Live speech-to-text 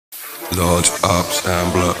large ups,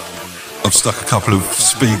 AMBLER. I've stuck a couple of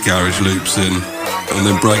speed garage loops in, and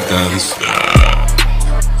then breakdowns.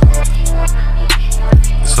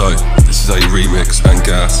 So, this is a remix and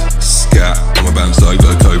gas, scat. I'm a bounce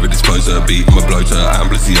over, COVID disposer, beat, I'm a bloater,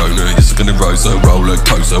 AMBLER's the owner. It's gonna rosa, roller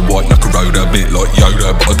coaster, white knuckle roader, bit like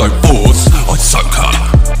Yoda, but I don't force, I soak up.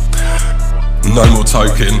 No more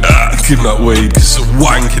token, giving up weed, cause it's a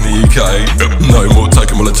wank in the UK. No more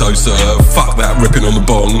taking molatosa, fuck that ripping on the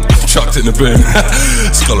bong, chucked it in the bin.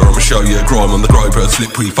 Scholar, I'ma show you, grime on the groper,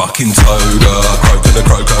 slippery fucking toader. Croak and a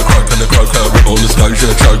croaker, rip on the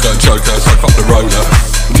scotia, choker, so fuck the Rona.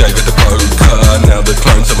 Gave it the poker, now the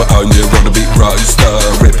clones of my own, you wanna beat roaster.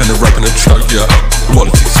 Ripping and raping and choke ya,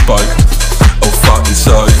 quality spoke. Oh fucking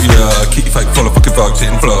so, yeah, keep your fake follow fucking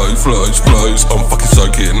voting. Flows, I'm fucking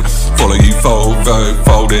soaking. Follow you, fold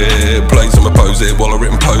it. Blaze I'ma pose it, while I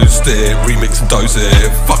rip and post it. Remix and dose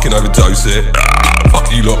it, fucking overdose it.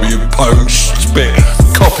 Fuck you lot with your punch spit.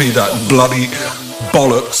 Copy that bloody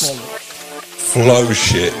bollocks flow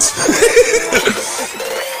shit.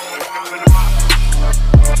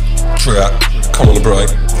 Trap, come on the break.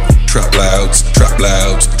 Trap louds,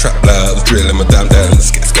 drilling my damn dance,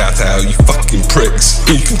 get scat out, you fucking pricks.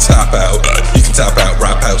 You can tap out,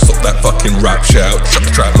 rap out, stop that fucking rap shout, shut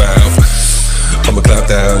the trap mouth. I'ma clap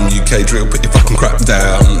down, UK drill, put your fucking crap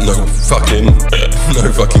down. No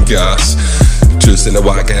fucking gas. Just in a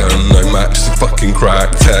white gown, no match, it's a fucking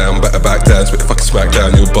crack town. Better back down, spit a fucking smack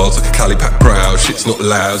down your balls like a Cali pack proud. Shit's not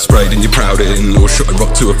loud, sprayed in your proud in. Or shot and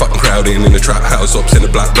rock to a fucking crowd in a trap house, ops in a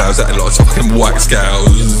black blouse, acting like fucking wax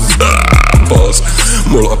gals. Bars,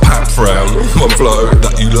 more like a pack frown. One flow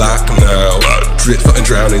that you lack now. Drip fucking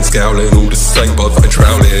drowning, scowling, all the same bars fucking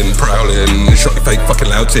trowling, prowling. Shot your fake fucking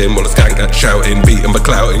louting, while it's gang that shouting, beating but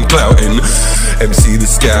clouting. MC the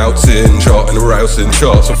scouting, charting, arousing,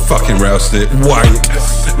 charts, I'm fucking roused it. Wank,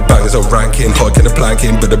 bangers on ranking, hiking and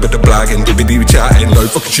planking, bit of blagging, dibby chatting, no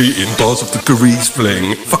fucking cheating, bars off the Gareeeeeezy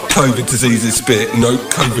fling. Fuck COVID diseases spit, no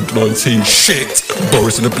COVID-19 shit.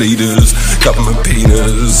 Boris and the bleeders, government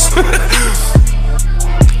penis.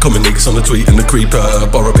 Common niggas on the tweet and the creeper,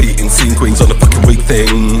 bar repeating, scene queens on the fucking weak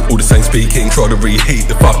thing. All the same speaking, try to reheat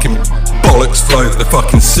the fucking bollocks flow that they're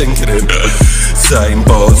fucking sinking in. Same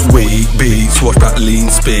bars, weak beats, watch back lean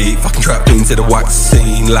speed. Fucking trap beans in a wax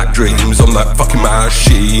scene, lack dreams on that fucking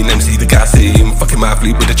machine. MC the gas team, fucking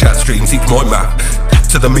mathlete with the chat stream. Teach my math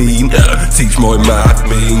to the mean, teach my math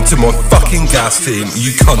mean to my fucking gas team.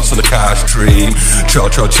 You cunts on the cash dream,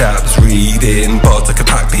 cha-cha chaps reading, bars like a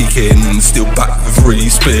pack peeking, still back with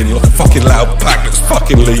respin like a fucking loud pack that's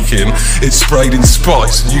fucking leaking. It's sprayed in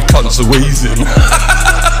spice and you cunts are wheezing.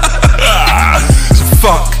 So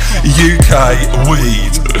fuck UK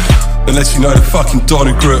weed, unless you know the fucking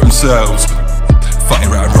Donny Grit themselves. Fucking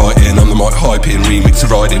around writing, I'm the mic hyping, remix to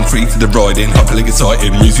riding, free to the riding, hyperlink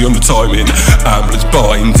exciting, music on the timing, AMBLER's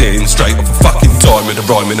binding, straight off a fucking diamond, and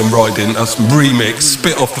rhyming and riding, that's some remix,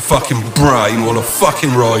 spit off the fucking brain while I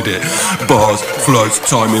fucking ride it. Bars, flows,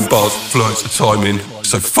 timing, bars, flows, timing.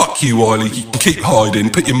 So fuck you, Wiley, you can keep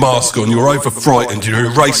hiding, put your mask on, you're over frightened, you're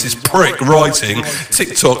a racist prick writing,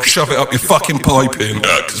 TikTok, shove it up your fucking piping,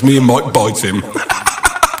 cause me and Mike bite him.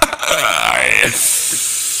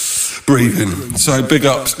 Breathing. So big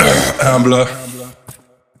ups, AMBLER.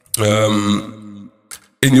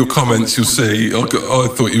 In your comments you'll see, I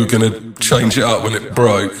thought you were going to change it up when it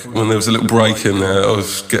broke, when there was a little break in there. I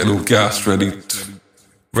was getting all gassed, ready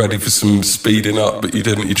for some speeding up, but you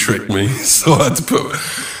didn't, you tricked me. So I had to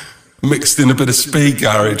mixed in a bit of speed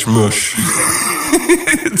garage mush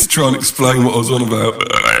to try and explain what I was on about.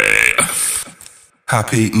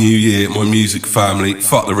 Happy New Year, my music family.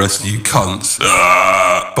 Fuck the rest of you cunts.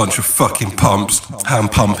 Bunch of fucking pumps, hand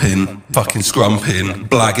pumping, fucking scrumping,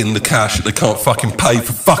 blagging the cash that they can't fucking pay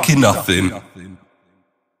for fucking nothing.